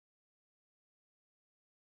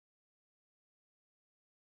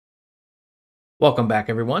Welcome back,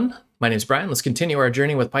 everyone. My name is Brian. Let's continue our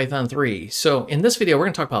journey with Python 3. So in this video, we're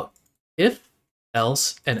going to talk about if,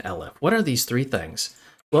 else, and elif. What are these three things?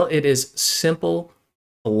 Well, it is simple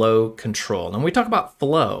flow control. And when we talk about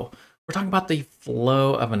flow, we're talking about the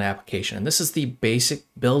flow of an application. And this is the basic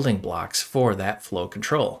building blocks for that flow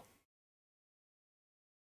control.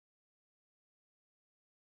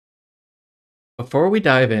 Before we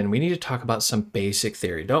dive in, we need to talk about some basic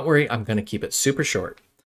theory. Don't worry, I'm going to keep it super short.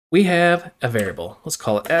 We have a variable. Let's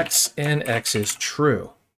call it x, and x is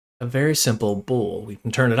true. A very simple bool. We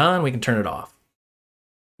can turn it on, we can turn it off.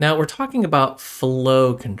 Now we're talking about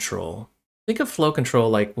flow control. Think of flow control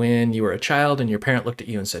like when you were a child and your parent looked at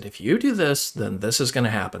you and said, if you do this, then this is going to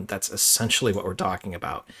happen. That's essentially what we're talking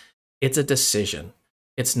about. It's a decision.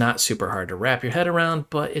 It's not super hard to wrap your head around,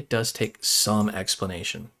 but it does take some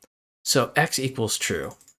explanation. So x equals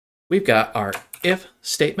true. We've got our if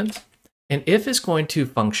statement. And if is going to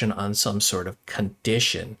function on some sort of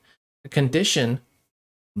condition. A condition,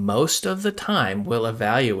 most of the time, will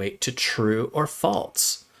evaluate to true or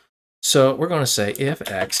false. So we're going to say if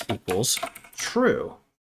x equals true,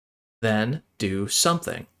 then do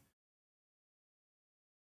something.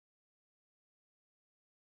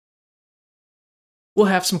 We'll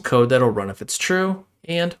have some code that'll run if it's true,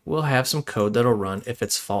 and we'll have some code that'll run if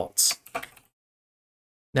it's false.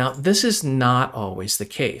 Now, this is not always the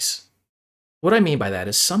case. What I mean by that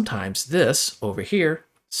is sometimes this over here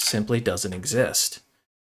simply doesn't exist.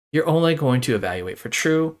 You're only going to evaluate for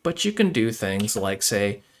true, but you can do things like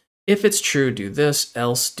say, if it's true, do this,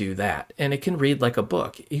 else do that. And it can read like a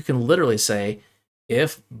book. You can literally say,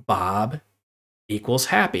 if Bob equals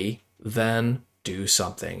happy, then do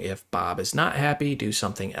something. If Bob is not happy, do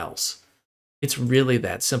something else. It's really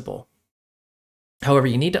that simple. However,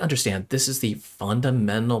 you need to understand this is the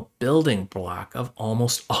fundamental building block of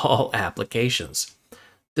almost all applications.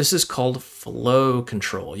 This is called flow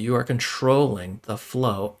control. You are controlling the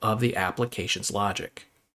flow of the application's logic.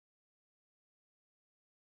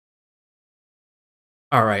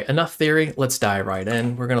 All right, enough theory. Let's dive right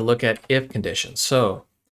in. We're going to look at if conditions. So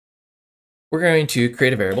we're going to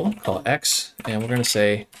create a variable called x, and we're going to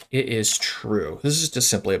say it is true. This is just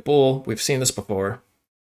simply a bool. We've seen this before.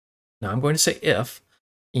 Now I'm going to say if,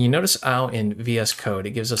 and you notice how in VS Code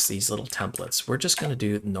it gives us these little templates. We're just going to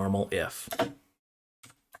do normal if.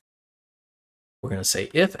 We're going to say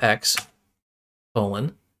if x,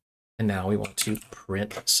 colon, and now we want to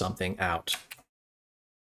print something out.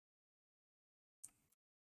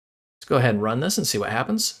 Let's go ahead and run this and see what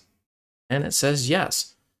happens. And it says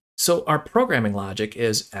yes. So our programming logic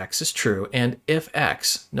is x is true, and if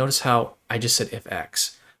x, notice how I just said if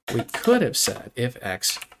x. We could have said if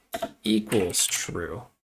x equals true,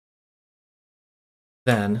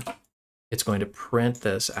 then it's going to print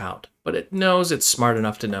this out. But it knows it's smart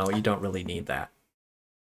enough to know you don't really need that.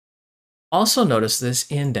 Also notice this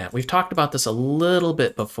indent. We've talked about this a little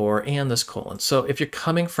bit before, and this colon. So if you're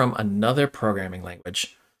coming from another programming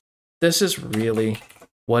language, this is really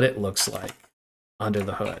what it looks like under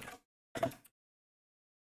the hood.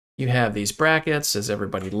 You have these brackets, as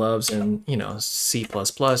everybody loves in, C++, C#,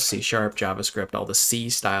 JavaScript, all the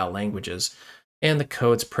C-style languages, and the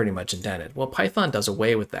code's pretty much indented. Well, Python does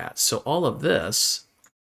away with that. So all of this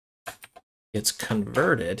gets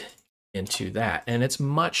converted into that, and it's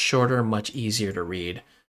much shorter, much easier to read.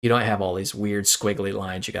 You don't have all these weird squiggly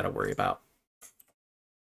lines you got to worry about.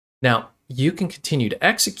 Now, you can continue to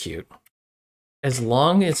execute as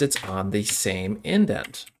long as it's on the same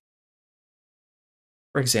indent.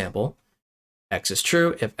 For example, x is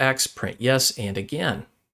true, if x, print yes and again.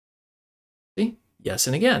 See? Yes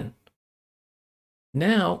and again.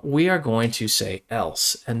 Now we are going to say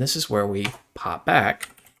else, and this is where we pop back.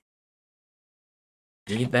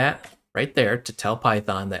 Need that right there to tell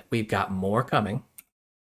Python that we've got more coming.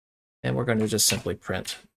 And we're going to just simply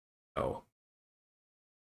print no.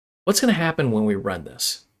 What's going to happen when we run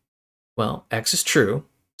this? Well, x is true,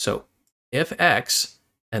 so if x,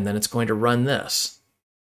 and then it's going to run this.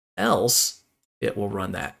 Else, it will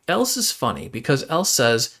run that. Else is funny because else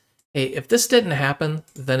says, hey, if this didn't happen,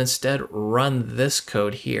 then instead run this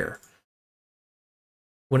code here.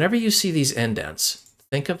 Whenever you see these indents,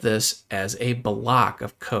 think of this as a block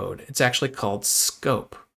of code. It's actually called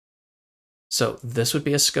scope. So this would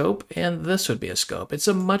be a scope, and this would be a scope. It's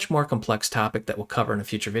a much more complex topic that we'll cover in a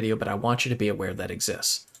future video, but I want you to be aware that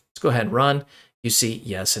exists. Let's go ahead and run. You see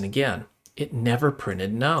yes and again. It never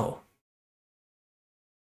printed no.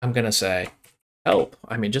 I'm going to say help.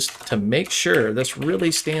 I mean, just to make sure this really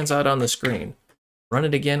stands out on the screen. Run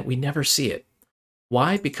it again. We never see it.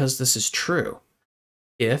 Why? Because this is true.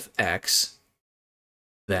 If x,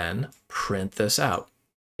 then print this out.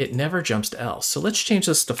 it never jumps to else. So let's change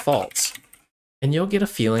this to false. And you'll get a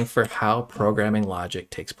feeling for how programming logic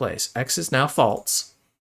takes place. X is now false.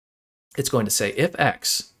 It's going to say if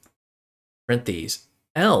X, print these,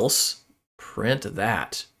 else print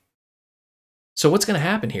that. So what's going to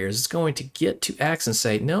happen here is it's going to get to X and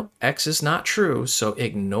say, nope, X is not true, so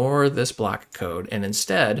ignore this block of code and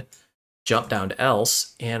instead jump down to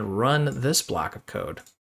else and run this block of code.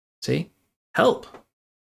 See? Help.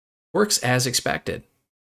 Works as expected.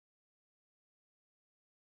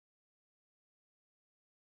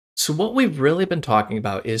 So what we've really been talking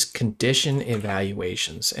about is condition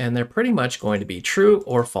evaluations, and they're pretty much going to be true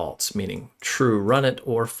or false, meaning true, run it,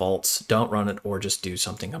 or false, don't run it, or just do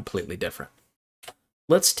something completely different.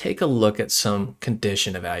 Let's take a look at some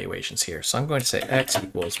condition evaluations here. So I'm going to say X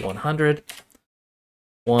equals 100,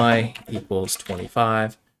 Y equals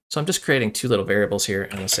 25. So I'm just creating two little variables here,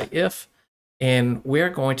 and I'll say if, and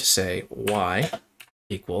we're going to say Y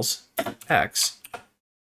equals X.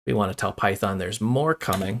 We want to tell Python there's more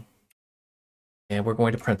coming. And we're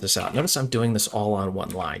going to print this out. Notice I'm doing this all on one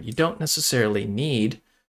line. You don't necessarily need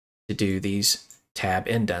to do these tab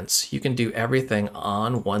indents. You can do everything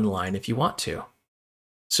on one line if you want to.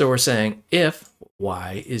 So we're saying if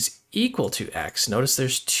Y is equal to X, notice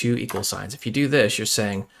there's two equal signs. If you do this, you're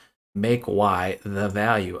saying make Y the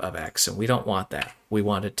value of X, and we don't want that. We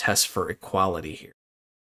want to test for equality here.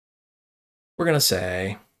 We're going to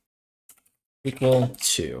say equal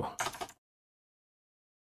to.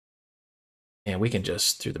 And we can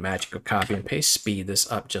just, through the magic of copy and paste, speed this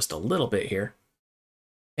up just a little bit here.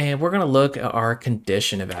 And we're going to look at our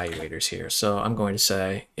condition evaluators here. So I'm going to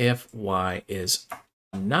say if Y is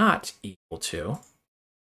not equal to,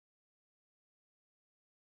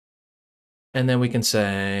 and then we can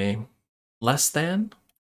say less than.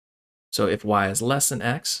 So if Y is less than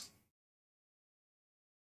X,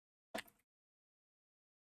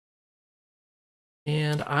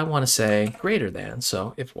 and I want to say greater than.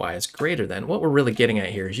 So if Y is greater than, what we're really getting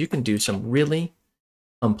at here is you can do some really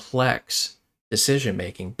complex decision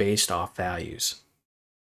making based off values.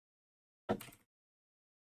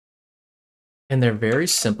 And they're very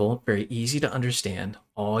simple, very easy to understand.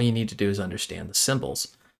 All you need to do is understand the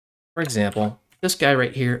symbols. For example, this guy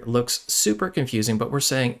right here looks super confusing, but we're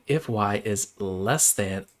saying if Y is less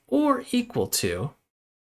than or equal to.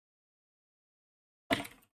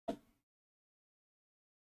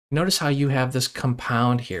 Notice how you have this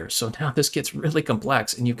compound here. So now this gets really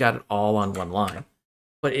complex and you've got it all on one line,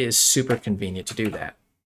 but it is super convenient to do that.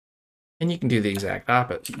 And you can do the exact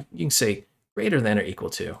opposite. You can say greater than or equal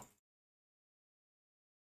to.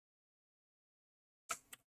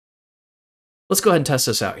 Let's go ahead and test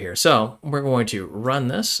this out here. So we're going to run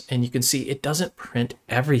this and you can see it doesn't print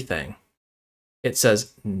everything. It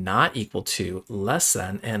says not equal to, less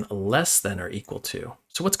than, and less than or equal to.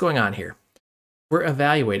 So what's going on here? We're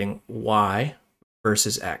evaluating Y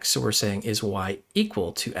versus X. So we're saying, is Y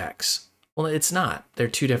equal to X? Well, it's not. They're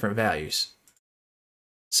two different values.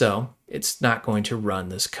 So it's not going to run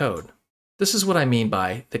this code. This is what I mean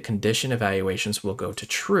by the condition evaluations will go to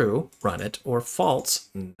true, run it, or false,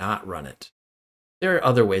 not run it. There are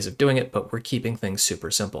other ways of doing it, but we're keeping things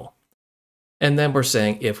super simple. And then we're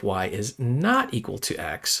saying if Y is not equal to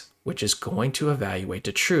X, which is going to evaluate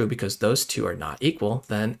to true because those two are not equal,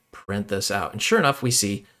 then print this out. And sure enough, we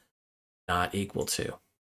see not equal to.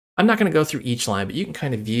 I'm not going to go through each line, but you can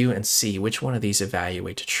kind of view and see which one of these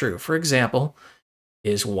evaluate to true. For example,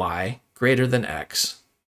 is Y greater than X?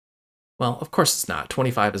 Well, of course it's not.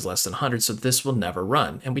 25 is less than 100, so this will never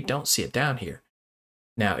run, and we don't see it down here.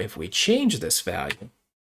 Now, if we change this value,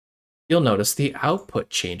 you'll notice the output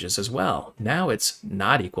changes as well. Now it's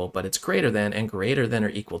not equal, but it's greater than and greater than or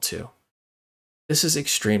equal to. This is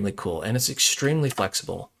extremely cool and it's extremely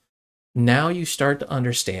flexible. Now you start to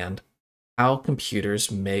understand how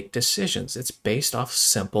computers make decisions. It's based off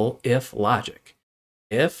simple if logic.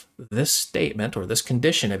 If this statement or this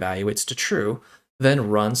condition evaluates to true, then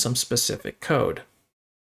run some specific code.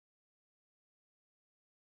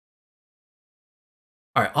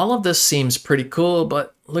 All right, all of this seems pretty cool,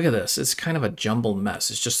 but look at this. It's kind of a jumbled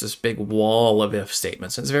mess. It's just this big wall of if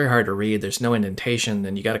statements. It's very hard to read. There's no indentation,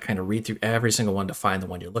 and you got to kind of read through every single one to find the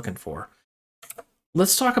one you're looking for.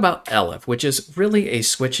 Let's talk about ELIF, which is really a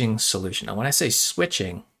switching solution. Now, when I say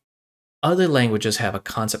switching, other languages have a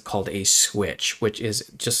concept called a switch, which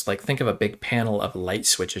is just like, think of a big panel of light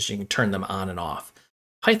switches. You can turn them on and off.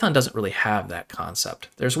 Python doesn't really have that concept.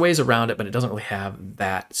 There's ways around it, but it doesn't really have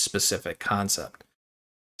that specific concept.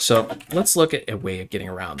 So let's look at a way of getting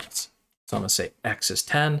around this. So I'm going to say X is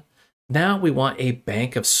 10. Now we want a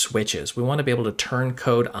bank of switches. We want to be able to turn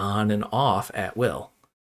code on and off at will.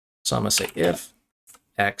 So I'm going to say if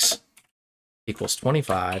x equals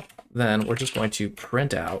 25, then we're just going to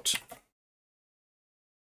print out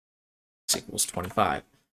x equals 25.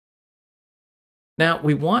 Now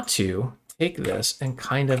we want to take this and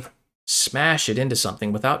kind of smash it into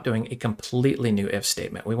something without doing a completely new if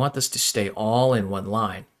statement. We want this to stay all in one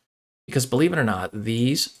line because, believe it or not,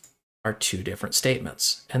 these are two different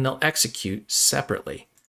statements and they'll execute separately.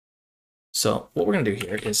 So what we're going to do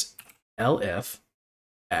here is ELIF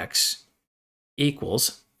x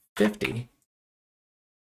equals 50.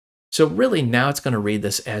 So really now it's going to read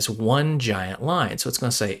this as one giant line. So it's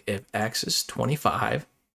going to say if x is 25,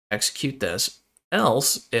 execute this.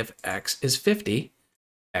 Else, if x is 50,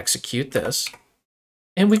 execute this.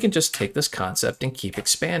 And we can just take this concept and keep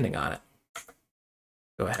expanding on it.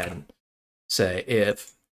 Go ahead and say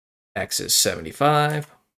if x is 75,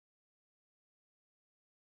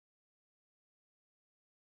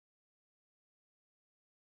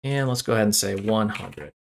 and let's go ahead and say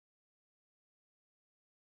 100.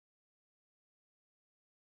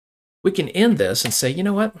 We can end this and say, you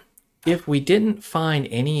know what? If we didn't find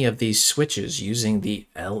any of these switches using the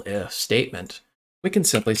ELIF statement, we can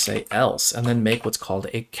simply say else and then make what's called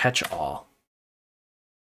a catch-all.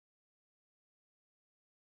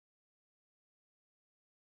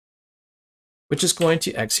 Which is going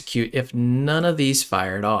to execute if none of these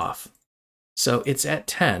fired off. So it's at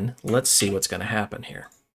 10. Let's see what's going to happen here.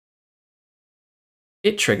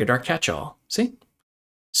 It triggered our catch-all. See?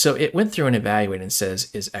 So it went through and evaluated and says,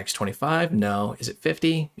 is x 25? No. Is it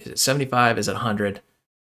 50? Is it 75? Is it 100?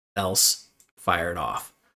 Else, fire it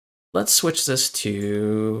off. Let's switch this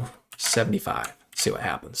to 75. See what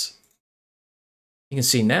happens. You can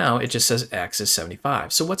see now it just says x is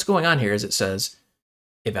 75. So what's going on here is it says,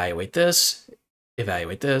 evaluate this,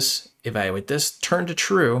 evaluate this, evaluate this, turn to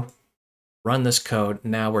true, run this code,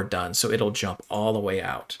 now we're done. So it'll jump all the way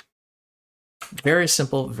out. Very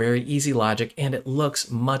simple, very easy logic, and it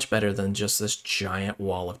looks much better than just this giant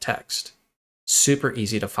wall of text. Super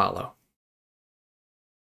easy to follow.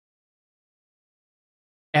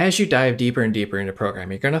 As you dive deeper and deeper into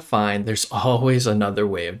programming, you're going to find there's always another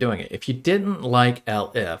way of doing it. If you didn't like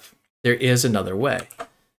ELIF, there is another way,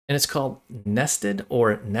 and it's called nested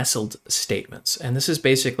or nestled statements. And this is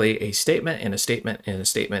basically a statement and a statement and a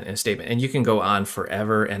statement and a statement, and you can go on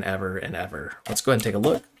forever and ever and ever. Let's go ahead and take a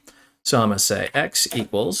look. So I'm going to say x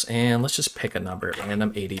equals, and let's just pick a number at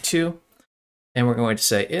random, 82. And we're going to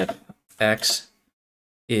say if x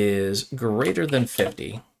is greater than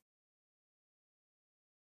 50,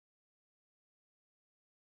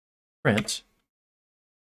 print,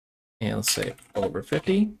 and let's say over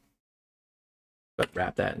 50, but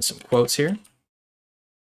wrap that in some quotes here.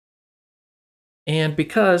 And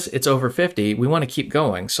because it's over 50, we want to keep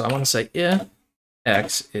going. So I want to say if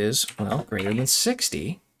x is, well, greater than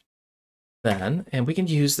 60, then, and we can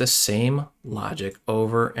use the same logic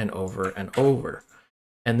over and over and over.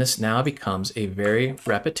 And this now becomes a very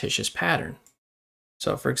repetitious pattern.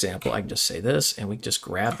 So for example, I can just say this and we can just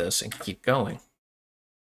grab this and keep going.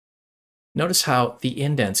 Notice how the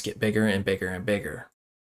indents get bigger and bigger and bigger.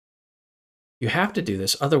 You have to do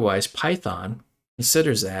this, otherwise Python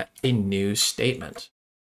considers that a new statement.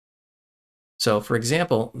 So for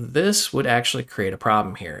example, this would actually create a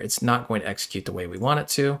problem here. It's not going to execute the way we want it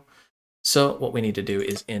to. So what we need to do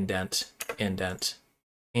is indent, indent,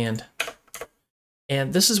 and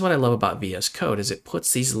this is what I love about VS Code is it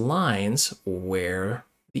puts these lines where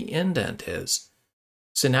the indent is.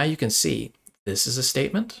 So now you can see this is a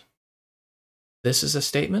statement, this is a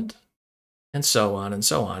statement, and so on and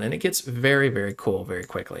so on. And it gets very, very cool very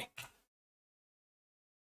quickly.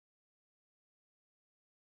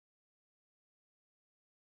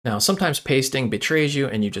 Now, sometimes pasting betrays you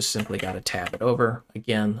and you just simply got to tab it over.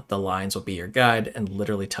 Again, the lines will be your guide and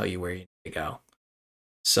literally tell you where you need to go.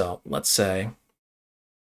 So let's say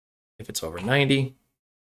if it's over 90,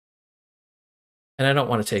 and I don't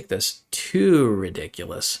want to take this too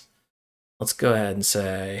ridiculous, let's go ahead and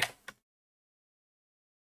say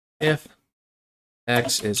if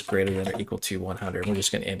x is greater than or equal to 100, we're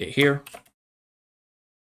just going to end it here.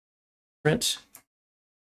 Print.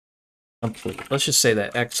 Complete. Let's just say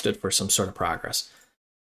that x stood for some sort of progress.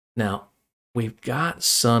 Now, we've got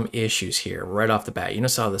some issues here right off the bat. You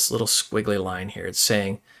notice how this little squiggly line here, it's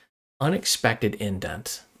saying unexpected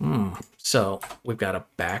indent. So we've got to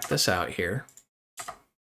back this out here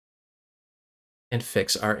and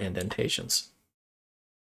fix our indentations.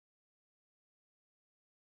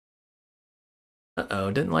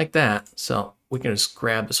 Uh-oh, didn't like that. So we can just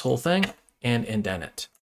grab this whole thing and indent it.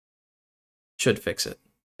 Should fix it.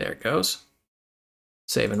 There it goes.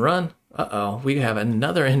 Save and run. Uh-oh, we have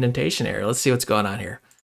another indentation error. Let's see what's going on here.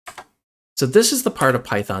 So this is the part of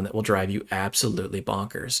Python that will drive you absolutely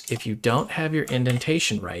bonkers. If you don't have your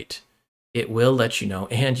indentation right, it will let you know,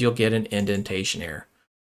 and you'll get an indentation error.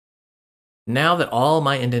 Now that all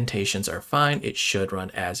my indentations are fine, it should run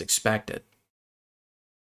as expected.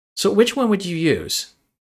 So which one would you use?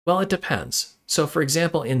 Well, it depends. So for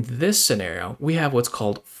example, in this scenario, we have what's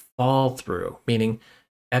called fall through, meaning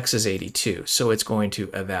x is 82. So it's going to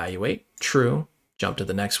evaluate true, jump to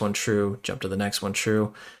the next one true, jump to the next one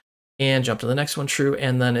true, and jump to the next one true,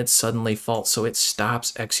 and then it's suddenly false. So it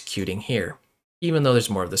stops executing here, even though there's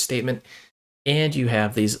more of the statement. And you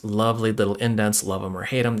have these lovely little indents, love them or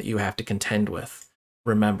hate them, that you have to contend with.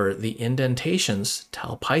 Remember, the indentations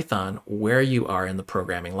tell Python where you are in the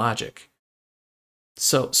programming logic.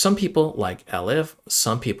 So some people like ELIF,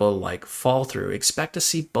 some people like fall through, expect to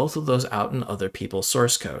see both of those out in other people's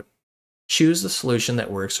source code. Choose the solution that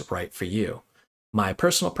works right for you. My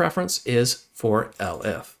personal preference is for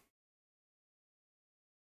ELIF.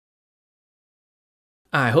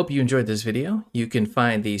 I hope you enjoyed this video. You can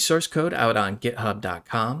find the source code out on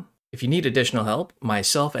github.com. If you need additional help,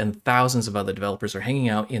 myself and thousands of other developers are hanging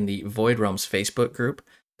out in the Void Realms Facebook group.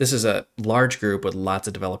 This is a large group with lots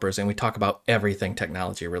of developers, and we talk about everything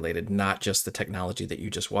technology related, not just the technology that you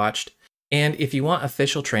just watched. And if you want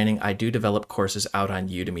official training, I do develop courses out on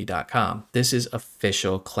udemy.com. This is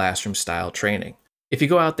official classroom style training. If you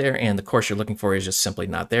go out there and the course you're looking for is just simply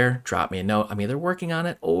not there, drop me a note. I'm either working on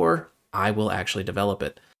it or I will actually develop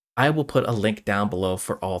it. I will put a link down below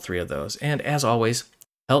for all three of those. And as always,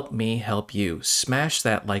 help me help you. Smash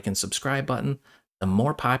that like and subscribe button. The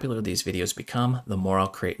more popular these videos become, the more I'll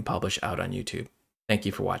create and publish out on YouTube. Thank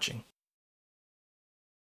you for watching.